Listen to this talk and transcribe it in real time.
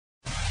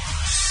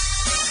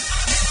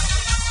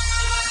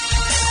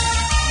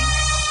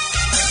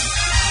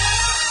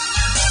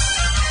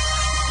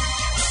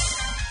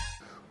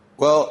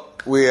Well,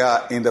 we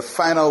are in the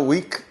final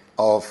week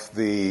of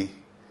the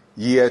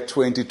year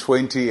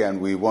 2020,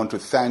 and we want to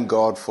thank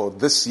God for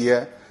this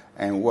year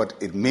and what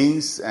it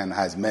means and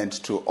has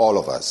meant to all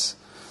of us.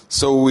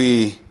 So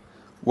we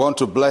want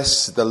to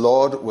bless the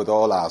Lord with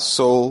all our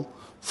soul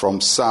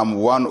from Psalm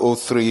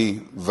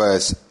 103,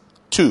 verse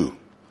 2.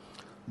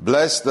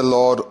 Bless the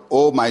Lord,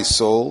 O my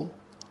soul,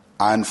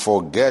 and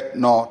forget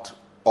not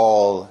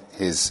all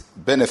his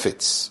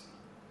benefits.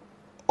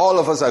 All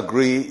of us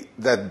agree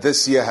that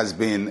this year has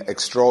been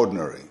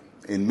extraordinary.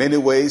 In many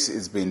ways,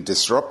 it's been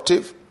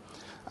disruptive,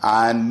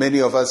 and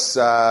many of us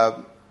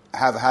have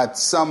had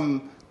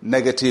some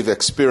negative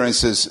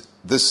experiences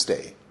this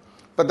day.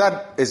 But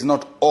that is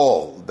not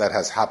all that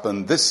has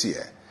happened this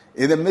year.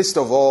 In the midst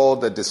of all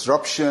the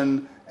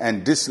disruption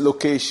and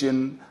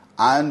dislocation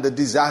and the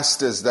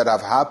disasters that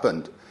have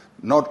happened,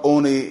 not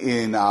only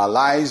in our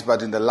lives,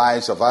 but in the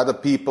lives of other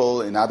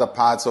people in other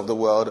parts of the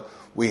world,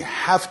 we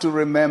have to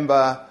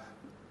remember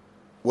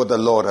what the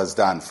Lord has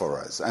done for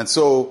us. And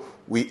so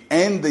we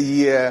end the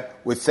year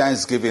with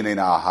thanksgiving in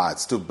our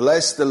hearts, to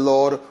bless the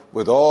Lord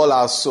with all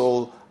our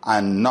soul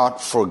and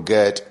not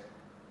forget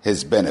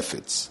his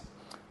benefits.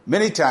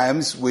 Many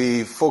times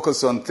we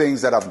focus on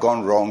things that have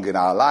gone wrong in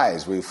our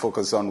lives. We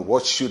focus on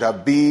what should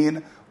have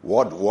been,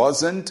 what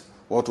wasn't,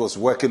 what was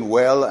working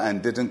well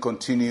and didn't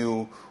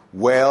continue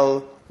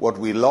well, what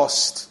we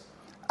lost.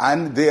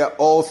 And they are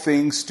all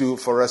things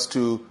for us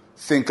to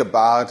think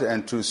about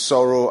and to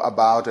sorrow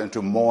about and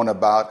to mourn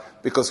about,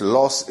 because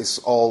loss is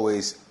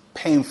always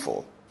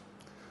painful.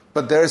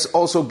 But there is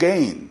also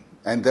gain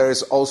and there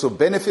is also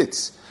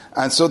benefits.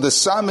 And so the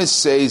psalmist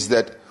says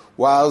that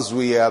whilst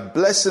we are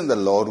blessing the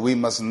Lord, we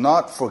must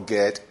not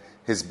forget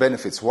his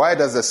benefits. Why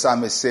does the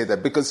psalmist say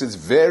that? Because it's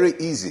very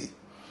easy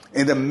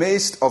in the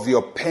midst of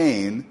your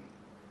pain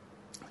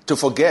to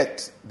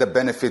forget the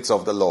benefits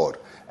of the Lord.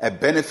 A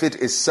benefit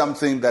is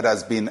something that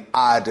has been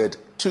added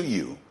to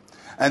you.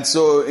 And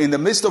so in the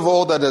midst of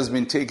all that has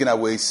been taken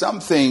away, some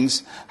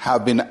things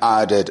have been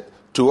added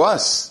to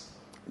us.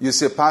 You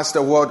say,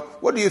 Pastor,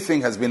 what do you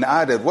think has been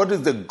added? What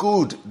is the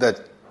good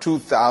that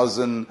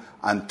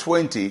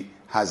 2020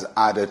 has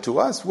added to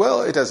us?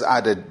 Well, it has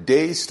added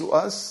days to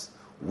us,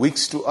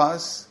 weeks to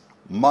us,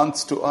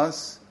 months to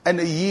us, and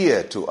a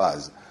year to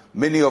us.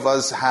 Many of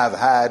us have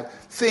had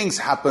things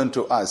happen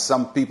to us.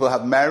 Some people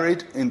have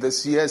married in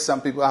this year. Some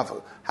people have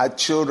had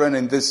children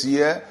in this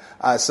year.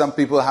 Some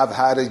people have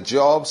had a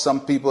job. Some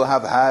people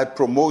have had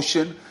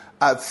promotion.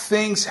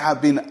 Things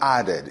have been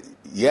added.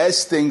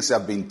 Yes, things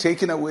have been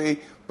taken away,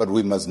 but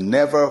we must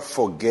never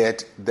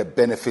forget the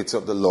benefits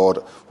of the Lord,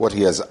 what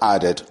he has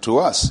added to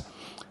us.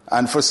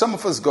 And for some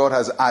of us, God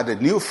has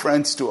added new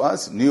friends to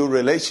us, new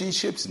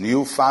relationships,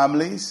 new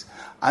families.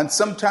 And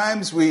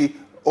sometimes we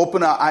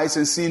open our eyes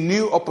and see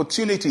new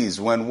opportunities.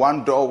 When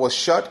one door was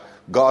shut,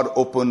 God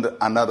opened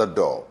another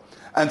door.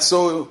 And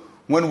so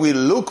when we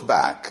look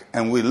back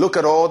and we look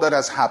at all that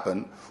has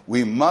happened,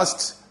 we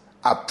must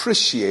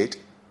appreciate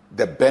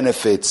the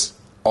benefits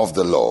of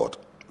the Lord.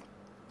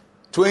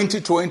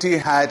 2020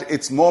 had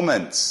its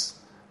moments,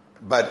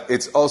 but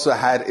it's also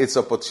had its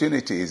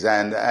opportunities.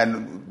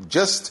 And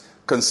just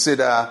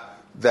consider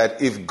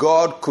that if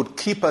God could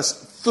keep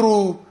us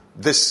through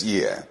this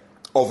year,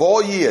 of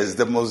all years,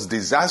 the most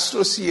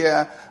disastrous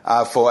year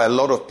for a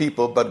lot of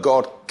people, but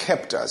God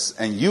kept us.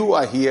 And you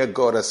are here,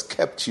 God has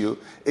kept you.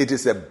 It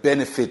is a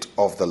benefit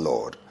of the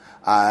Lord.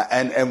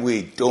 And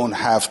we don't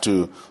have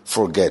to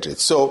forget it.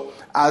 So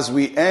as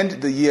we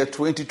end the year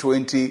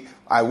 2020,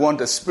 I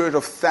want a spirit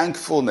of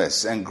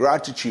thankfulness and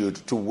gratitude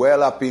to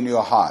well up in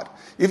your heart.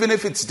 Even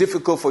if it's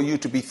difficult for you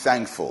to be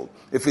thankful,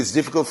 if it's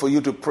difficult for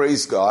you to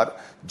praise God,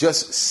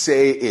 just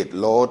say it.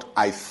 Lord,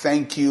 I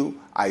thank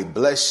you, I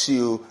bless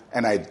you,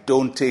 and I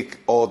don't take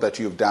all that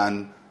you've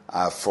done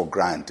for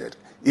granted.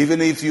 Even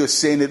if you're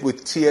saying it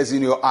with tears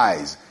in your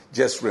eyes,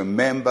 just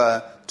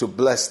remember to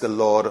bless the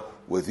Lord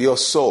with your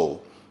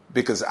soul.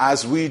 Because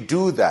as we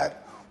do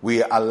that,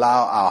 we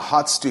allow our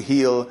hearts to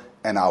heal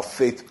and our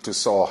faith to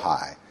soar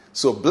high.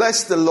 So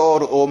bless the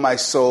Lord, O my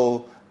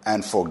soul,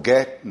 and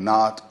forget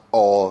not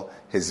all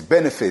his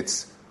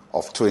benefits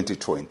of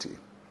 2020.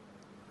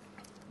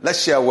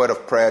 Let's share a word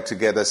of prayer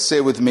together. Say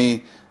with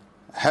me,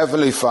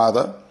 Heavenly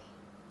Father,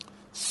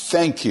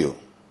 thank you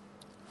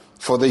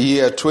for the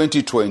year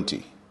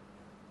 2020.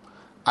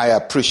 I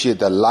appreciate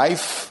the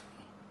life,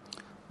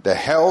 the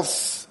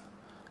health,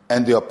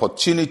 and the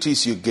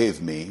opportunities you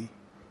gave me.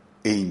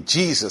 In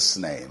Jesus'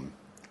 name,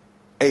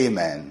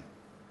 amen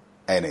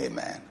and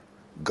amen.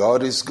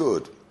 God is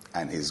good,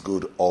 and he's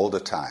good all the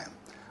time.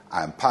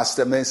 I'm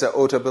Pastor Mensa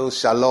Otabil.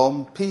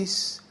 Shalom,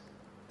 peace,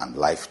 and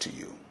life to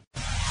you.